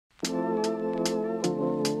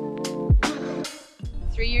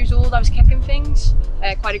3 years old, I was kicking things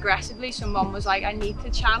quite aggressively, so mum was like, I need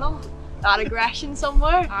to channel that aggression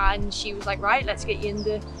somewhere, and she was like, right, let's get you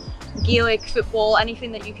into Gaelic football,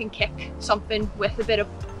 anything that you can kick something with a bit of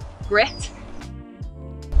grit.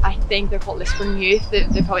 I think they're called Lisburn Youth. They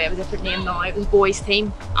probably have a different name now. It was a boys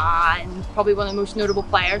team, and probably one of the most notable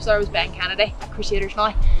players there was Ben Kennedy at Crusaders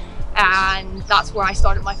now, and that's where I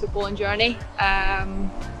started my footballing journey.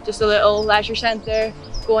 Just a little leisure centre,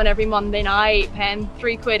 going every Monday night, paying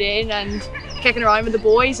 £3 in and kicking around with the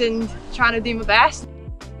boys and trying to do my best.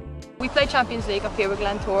 We played Champions League up here with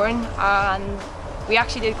Glentoran, and we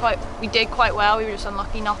actually did quite well. We were just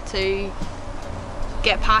unlucky not to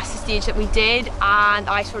get past the stage that we did, and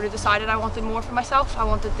I sort of decided I wanted more for myself. I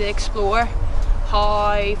wanted to explore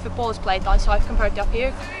how football is played down south compared to up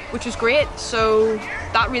here, which was great. So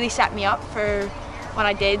that really set me up for when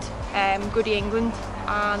I did go to England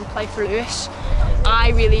and play for Lewis.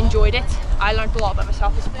 I really enjoyed it. I learned a lot about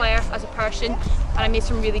myself as a player, as a person, and I made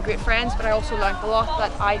some really great friends, but I also learned a lot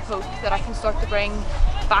that I hope that I can start to bring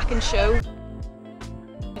back and show.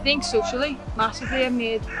 I think socially, massively, I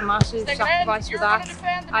made a massive sacrifice for that.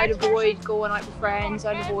 I'd avoid going out with friends,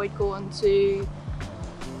 I'd avoid going to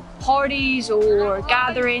parties or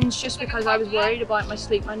gatherings just because I was worried about my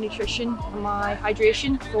sleep, my nutrition and my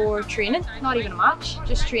hydration for training. Not even a match,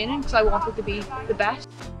 just training, because I wanted to be the best.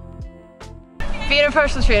 Being a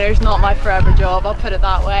personal trainer is not my forever job, I'll put it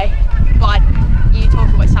that way. But you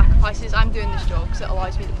talk about sacrifices, I'm doing this job because it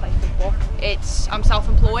allows me to play football. I'm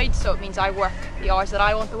self-employed, so it means I work the hours that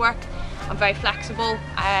I want to work. I'm very flexible,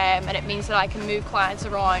 and it means that I can move clients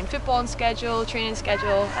around footballing schedule, training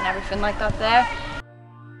schedule and everything like that there.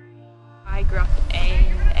 I grew up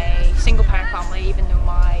in a single parent family, even though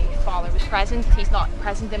my father was present. He's not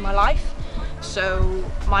present in my life. So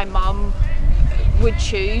my mum would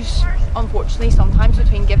choose, unfortunately sometimes,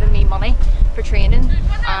 between giving me money for training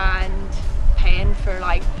and paying for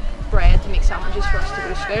like bread to make sandwiches for us to go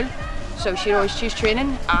to school. So she'd always choose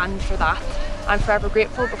training, and for that I'm forever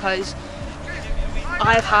grateful, because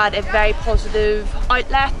I've had a very positive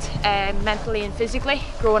outlet mentally and physically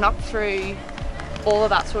growing up through all of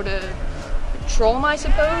that sort of trauma, I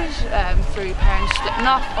suppose, through parents splitting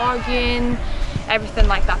up, arguing, everything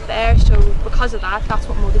like that there. So because of that, that's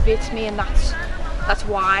what motivates me, and that's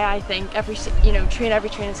why I think train every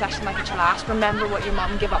training session like it's your last. Remember what your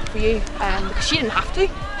mum gave up for you, because she didn't have to.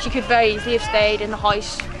 She could very easily have stayed in the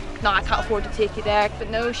house. No, I can't afford to take you there. But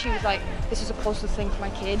no, she was like, this is a positive thing for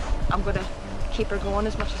my kid. I'm gonna keep her going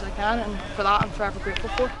as much as I can, and for that I'm forever grateful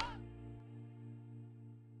for.